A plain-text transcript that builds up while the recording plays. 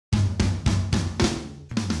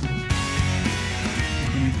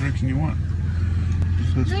direction you want.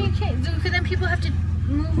 No, you can't. Then people have to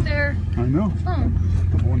move their I know. phone.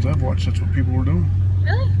 The ones I've watched, that's what people were doing.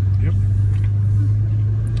 Really? Yep.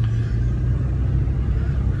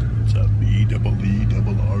 It's a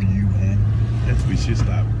B-double-E-double-R-U-N. That's we should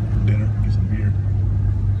stop for dinner. Get some beer.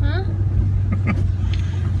 Huh?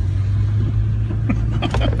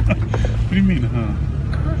 What do you mean, huh?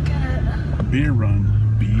 Oh, God. Beer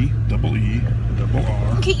run.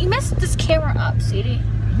 B-double-E-double-R. Okay, you messed this camera up, sweetie.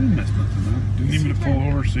 I didn't mess nothing up. Didn't need me to pull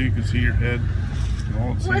over so you could see your head.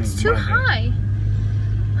 All it's Well, it's too high.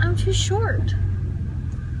 I'm too short.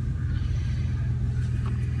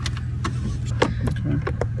 Okay.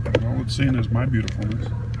 All it's seeing is my beautifulness.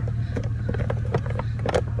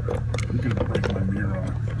 I'm gonna break my mirror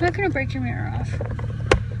off. I'm not gonna break your mirror off.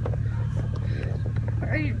 I'm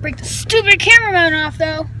ready to break the stupid cameraman off,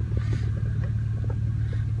 though.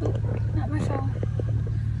 Oh, not my fault.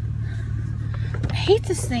 I hate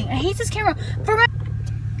this thing. I hate this camera. For my.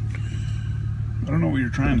 I don't know what you're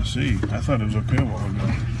trying to see. I thought it was okay a while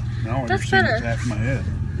ago. Now all you're seeing is half my head.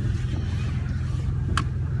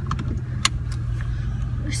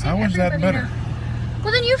 How is that better? Now.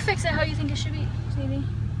 Well, then you fix it how you think it should be, sweetie.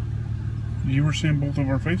 You were seeing both of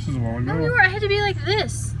our faces a while ago. No, you were. I had to be like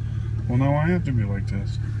this. Well, now I have to be like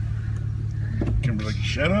this. Kimber's like,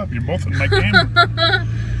 shut up. You're both in my camera.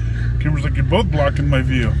 Kimber's like, you're both blocking my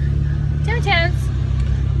view. Tim Tams.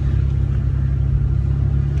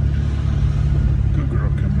 Good girl,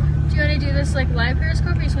 Kimber. Do you want to do this like live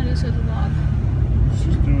Periscope or you just want to do this with a vlog? Let's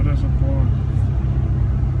just do it as a vlog.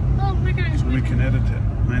 Oh, look at her. So we can edit it.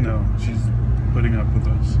 I know. She's putting up with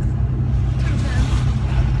us.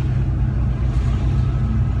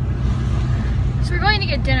 So we're going to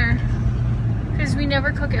get dinner. Because we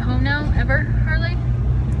never cook at home now, ever, hardly.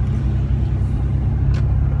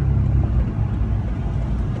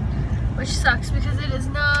 Which sucks because it is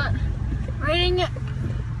not raining. Is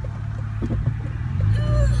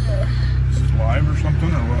it live or something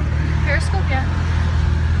or what? Periscope, yeah.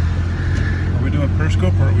 Are we doing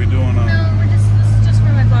Periscope or are we doing No, this is just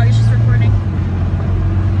for my vlog, it's just recording.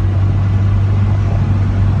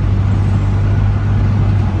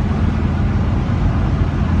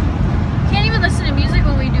 Can't even listen to music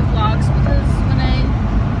when we do vlogs because when I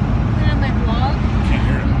put on my vlog, you can't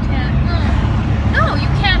hear it? you can't. No, you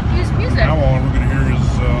can't use music. Now all we're going to hear is...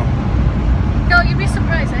 No, you'd be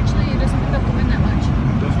surprised actually, it doesn't pick up the wind that much.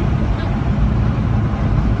 It doesn't? No.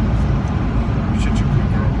 You're such a good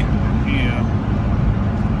girl, Kimber. Yeah.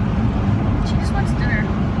 She just wants dinner.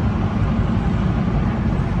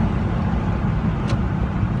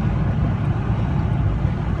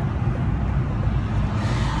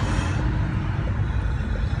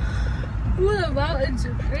 Ooh, the mountains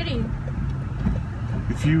are pretty.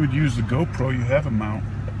 If you would use the GoPro, you have a mount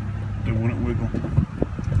that wouldn't wiggle.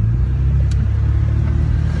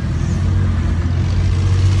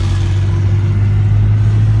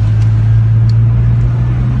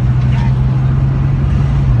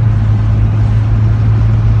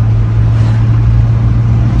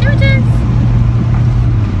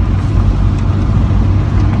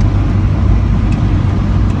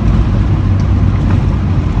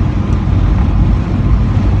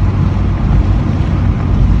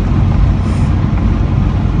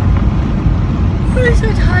 I'm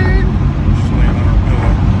so tired. She's laying on her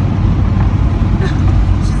pillow.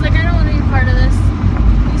 She's like, I don't want to be part of this.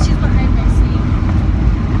 She's behind my seat.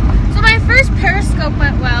 So my first Periscope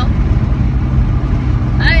went well.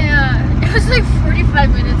 It was like 45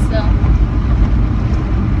 minutes though.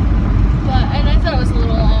 And I thought it was a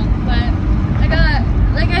little long, but I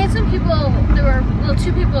had some people,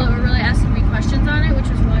 two people that were really asking me questions on it, which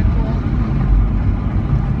was really cool.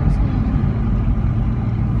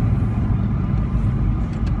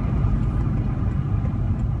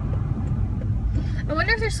 I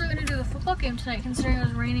wonder if they're still going to do the football game tonight, considering it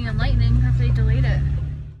was raining and lightning, or if they delayed it.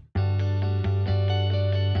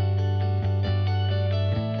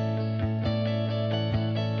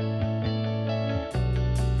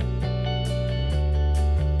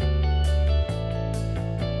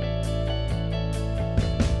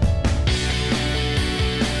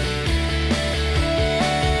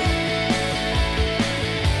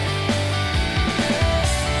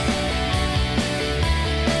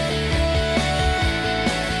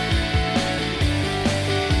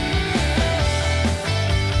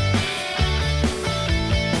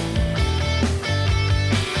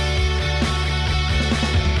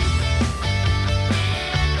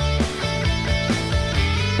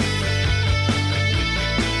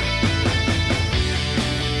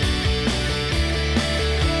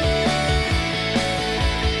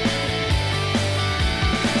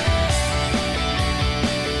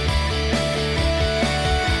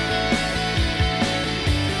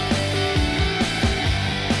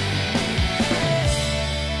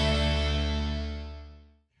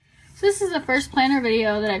 So this is the first planner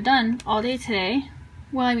video that I've done all day today.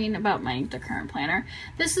 Well, I mean about the current planner.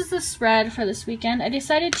 This is the spread for this weekend. I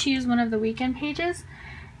decided to use one of the weekend pages,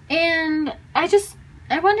 and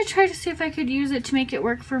I wanted to try to see if I could use it to make it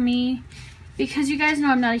work for me, because you guys know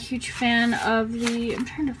I'm not a huge fan of I'm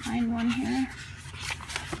trying to find one here.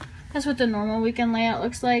 That's what the normal weekend layout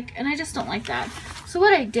looks like, and I just don't like that. So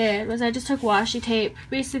what I did was I just took washi tape,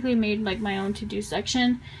 basically made like my own to-do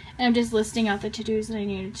section, and I'm just listing out the to-dos that I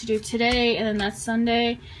needed to do today, and then that's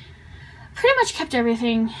Sunday. Pretty much kept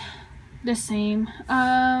everything the same.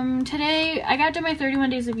 Today I got to my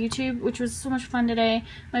 31 days of YouTube, which was so much fun today.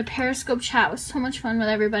 My Periscope chat was so much fun with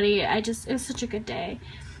everybody. It was such a good day.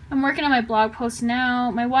 I'm working on my blog post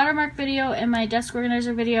now. My watermark video and my desk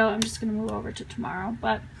organizer video, I'm just going to move over to tomorrow.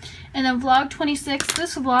 And then vlog 26.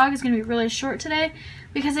 This vlog is going to be really short today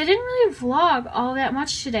because I didn't really vlog all that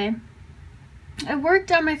much today. I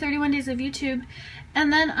worked on my 31 days of YouTube,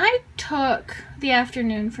 and then I took the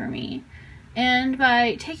afternoon for me. And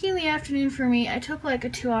by taking the afternoon for me, I took like a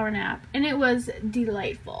 2-hour nap, and it was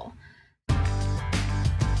delightful.